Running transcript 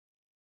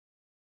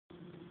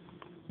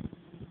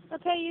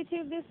Okay,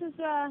 YouTube, this is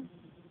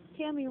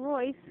Tammy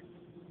Royce,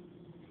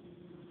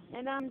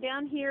 and I'm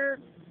down here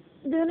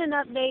doing an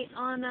update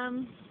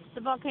on the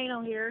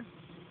volcano here.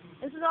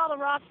 This is all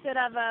the rocks that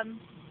I've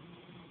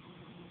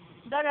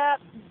dug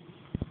up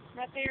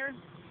right there.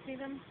 See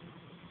them?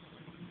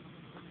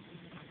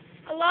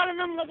 A lot of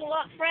them look a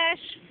lot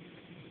fresh.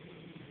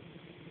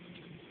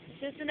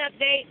 It's just an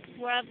update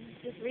where I've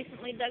just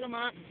recently dug them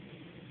up.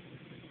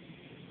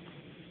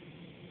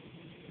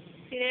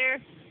 See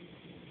there?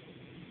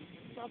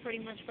 It's all pretty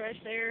much fresh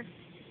there.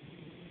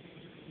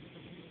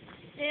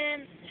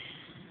 And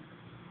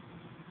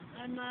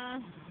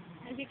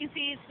as you can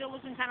see, it's still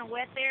looking kind of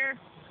wet there,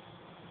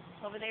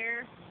 over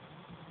there,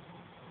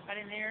 right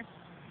in there,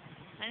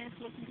 and it's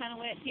looking kind of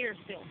wet here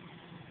still.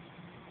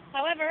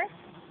 However,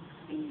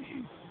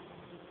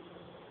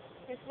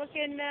 it's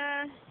looking,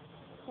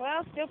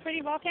 well, still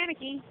pretty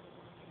volcanic-y.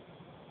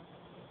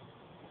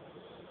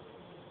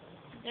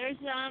 There's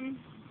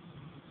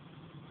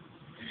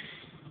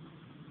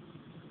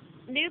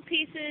new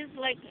pieces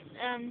like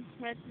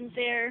resins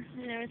there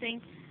and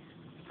everything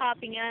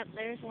popping up.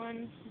 There's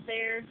one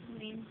there. I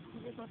mean,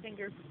 here's my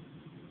finger.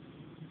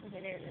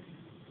 Okay, there it is.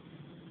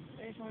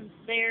 There's one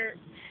there.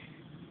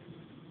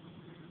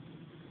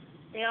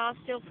 They all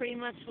still pretty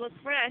much look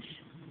fresh.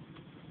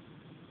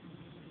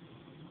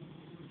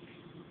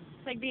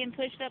 It's like being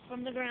pushed up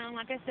from the ground,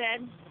 like I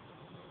said.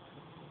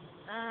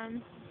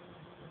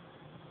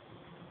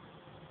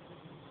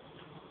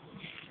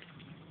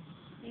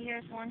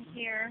 Here's one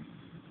here.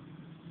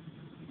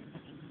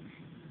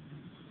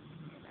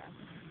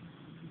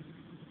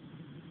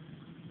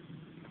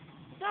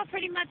 It's all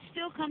pretty much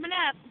still coming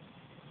up.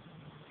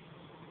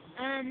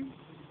 And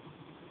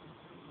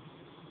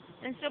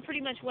still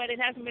pretty much wet. It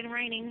hasn't been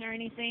raining or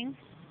anything.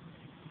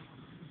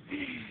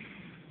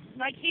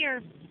 Like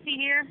here. See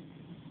here?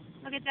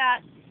 Look at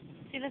that.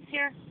 See this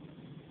here?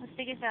 Let's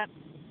dig this up.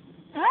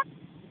 Up.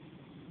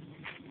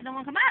 It don't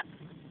want to come up.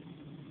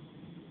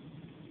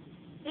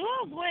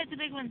 Oh boy, it's a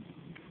big one.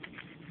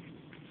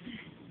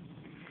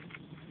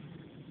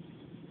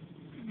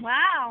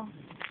 Wow.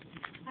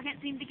 I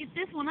can't seem to get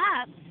this one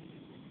up.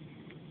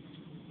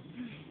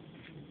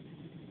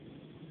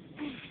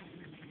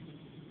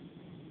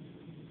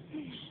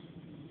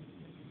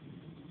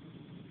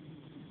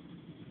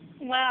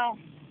 Wow.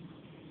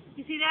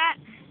 You see that?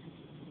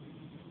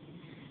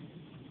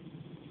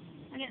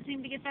 I can't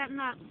seem to get that one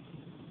up.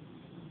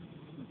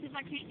 Let's see if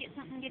I can't get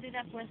something to get it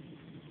up with.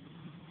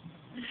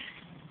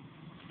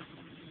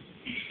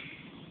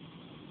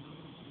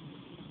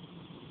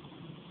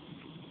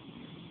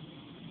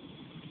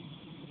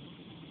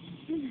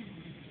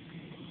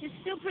 It's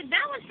still pretty,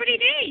 that one's pretty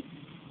deep.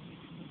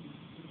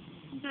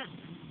 But,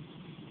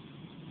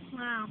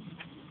 wow.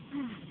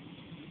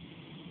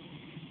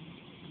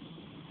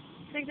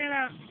 Check that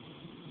out.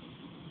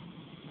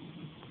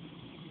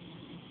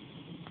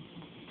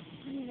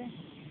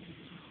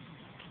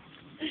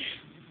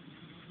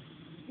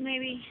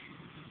 Maybe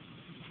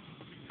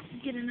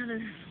get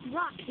another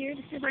rock here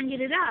to see if I can get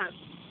it up.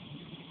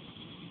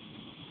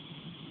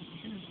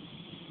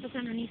 Look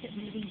underneath it,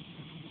 maybe.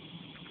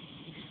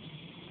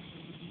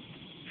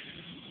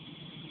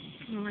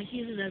 I'll like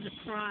use it as a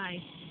pry.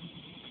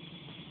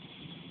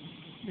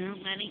 No,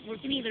 that ain't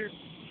working either.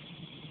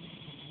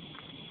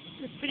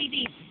 It's pretty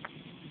deep.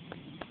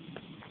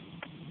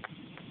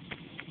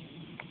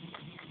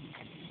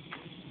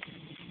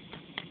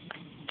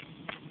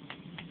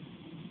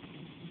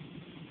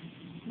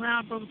 Well,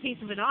 I broke a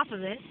piece of it off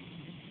of it.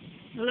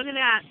 But look at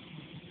that.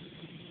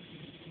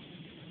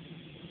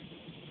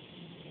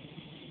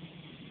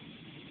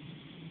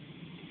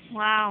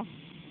 Wow.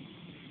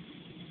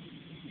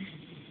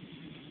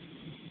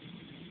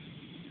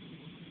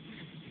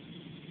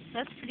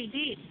 That's pretty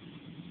deep.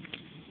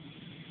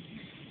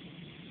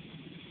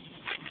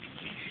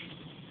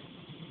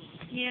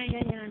 Yeah,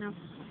 I know.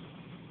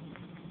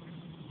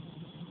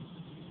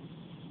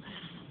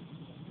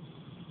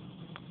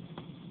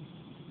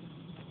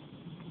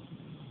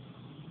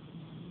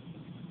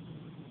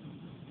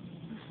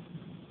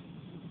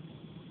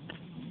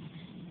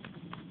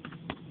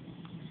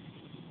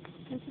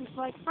 This is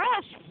like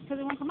fresh, because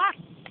it won't come up.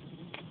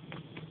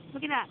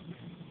 Look at that.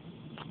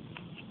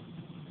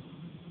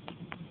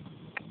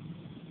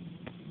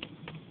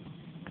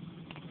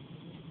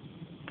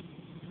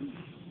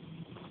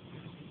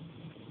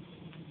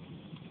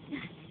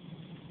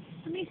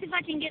 Let me see if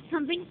I can get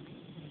something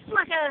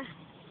like a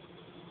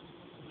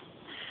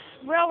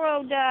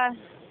railroad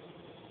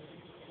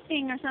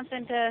thing or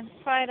something to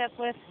pry it up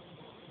with.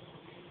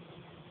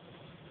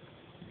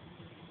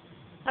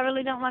 I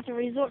really don't like to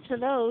resort to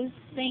those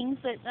things,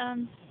 but I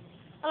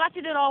like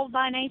to do it all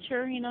by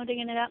nature, you know,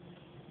 digging it up.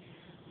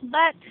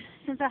 But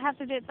since I have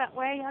to do it that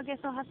way, I guess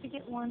I'll have to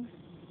get one.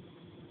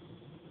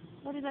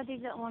 What did I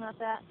dig that one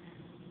up at?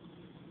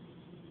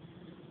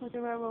 With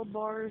the railroad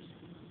bars.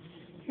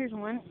 Here's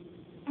one.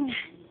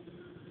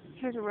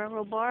 Here's a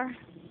railroad bar.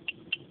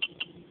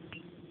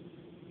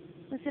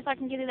 Let's see if I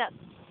can get it up.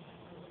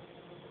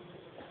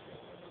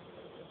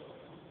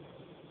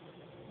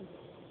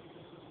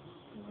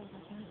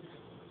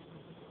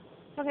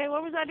 Okay,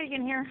 what was I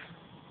digging here?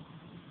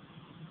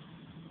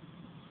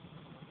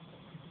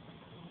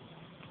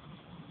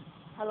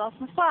 I lost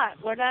my spot.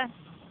 What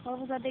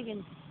was I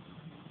digging?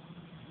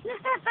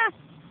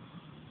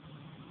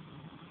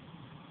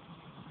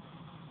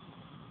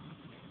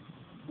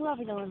 What are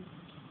we doing?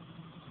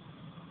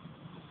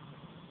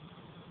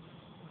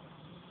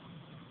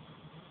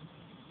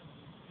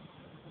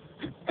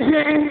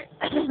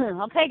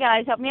 Okay,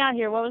 guys, help me out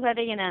here. What was I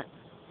digging at?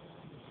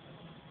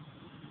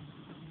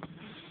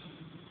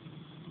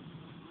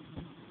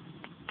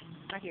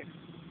 Right here.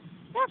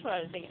 That's what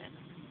I was digging at.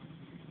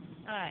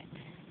 All right.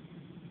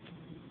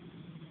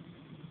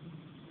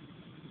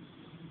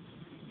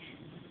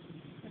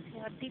 Let's see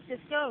how deep this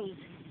goes.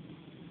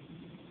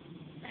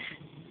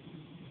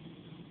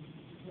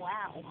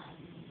 Wow.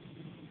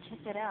 Check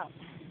that out.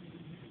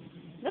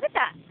 Look at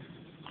that.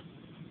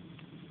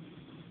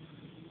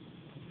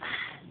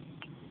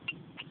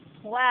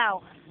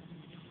 Wow.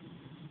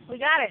 We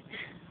got it.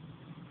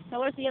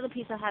 Now where's the other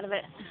piece I had of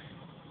it?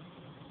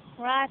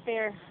 Right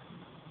there.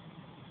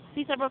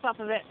 Piece I broke off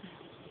of it.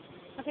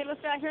 Okay,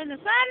 let's go out here in the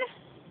sun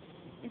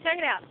and check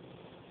it out.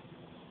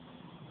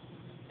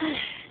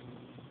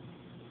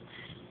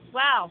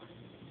 Wow.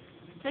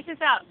 Check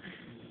this out.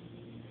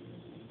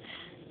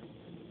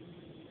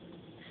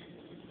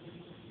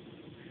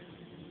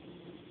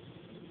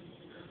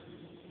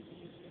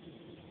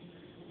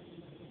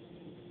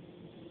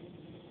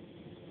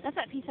 That's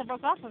that piece I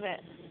broke off of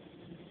it.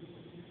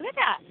 Look at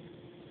that.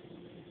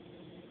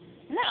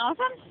 Isn't that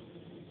awesome?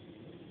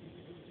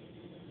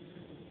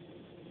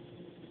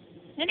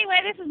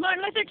 Anyway, this is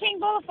Martin Luther King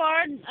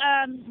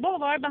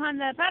Boulevard behind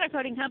the powder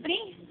coating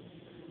company.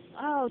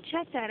 Oh,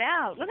 check that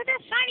out. Look at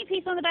that shiny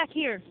piece on the back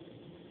here.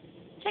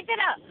 Check that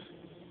out.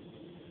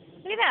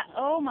 Look at that.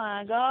 Oh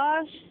my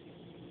gosh.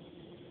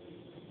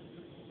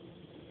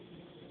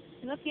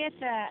 Look at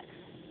that.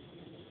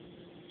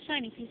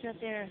 Shiny piece right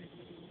there.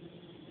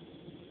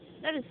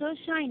 That is so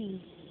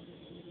shiny.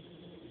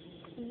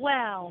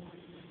 Wow.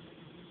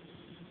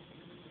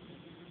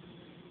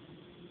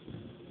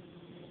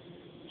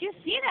 Did you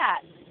see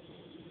that?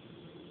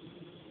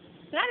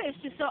 That is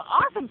just so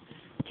awesome.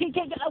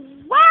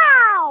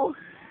 Wow!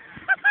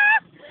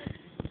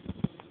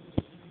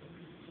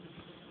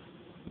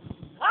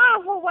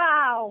 Oh,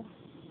 wow.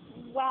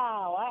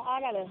 Wow. I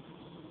gotta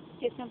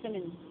get something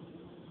and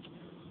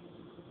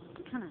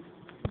kind of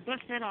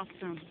brush that off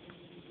some.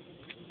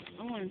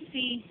 I want to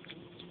see.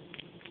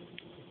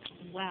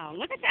 Wow,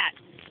 look at that.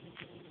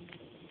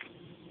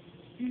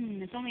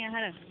 If only I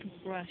had a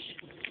brush.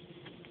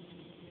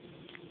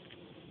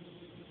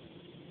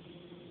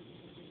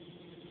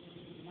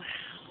 Wow.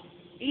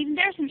 Even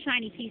there's some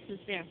shiny pieces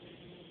there.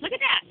 Look at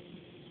that.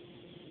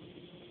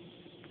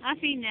 I've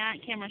seen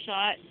that camera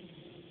shot.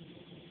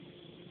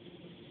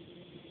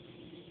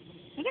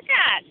 Look at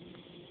that.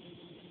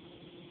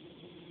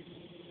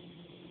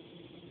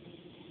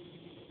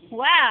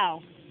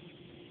 Wow.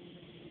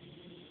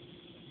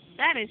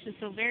 That is just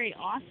so very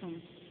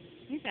awesome.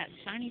 Look at that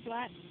shiny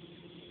black.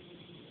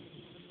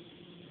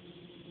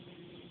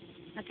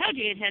 I told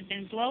you it had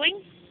been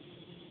glowing.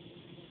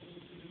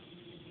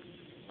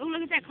 Oh,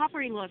 look at that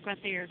coppery look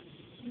right there.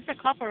 It's a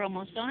copper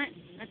almost, don't it?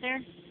 Right there.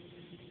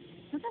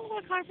 Does that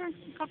look like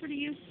copper to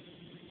you?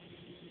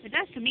 It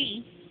does to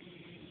me.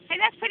 Hey,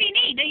 that's pretty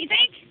neat, don't you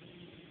think?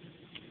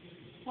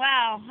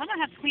 Wow, I'm going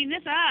to have to clean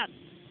this up.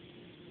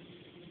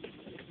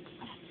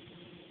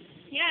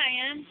 Yeah, I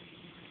am.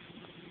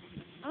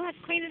 I'll have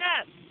to clean it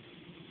up.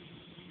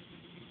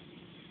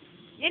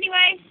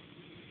 Anyway,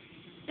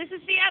 this is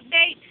the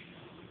update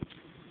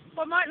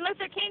for Martin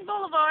Luther King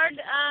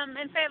Boulevard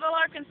in Fayetteville,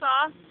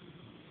 Arkansas.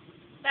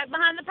 Back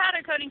behind the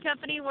powder coating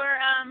company where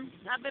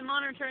I've been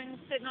monitoring,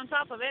 sitting on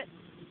top of it.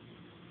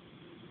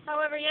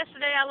 However,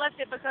 yesterday I left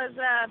it because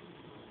of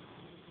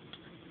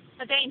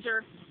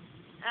danger.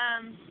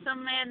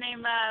 Some man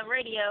named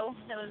Radio,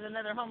 that was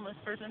another homeless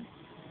person.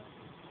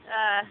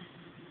 I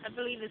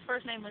believe his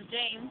first name was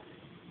James.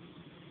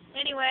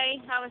 Anyway,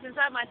 I was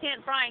inside my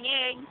tent frying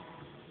eggs,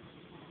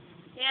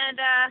 and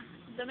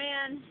the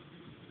man,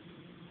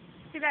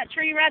 see that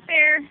tree right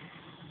there?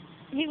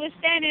 He was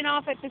standing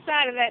off at the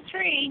side of that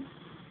tree.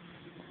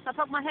 I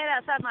poked my head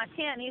outside my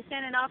tent, and he was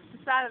standing off the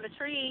side of the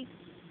tree,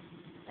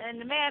 and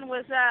the man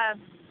was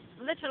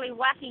literally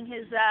whacking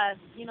his,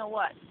 you know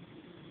what.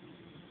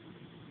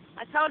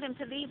 I told him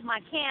to leave my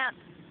camp.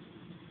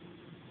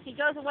 He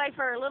goes away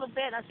for a little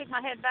bit, and I stick my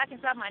head back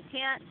inside my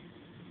tent,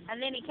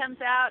 and then he comes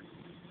out.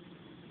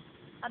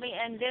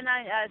 And then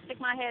I stick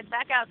my head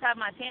back outside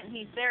my tent, and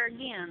he's there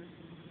again.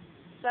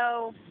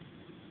 So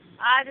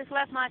I just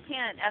left my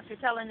tent after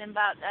telling him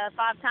about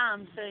 5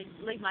 times to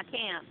leave my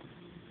camp.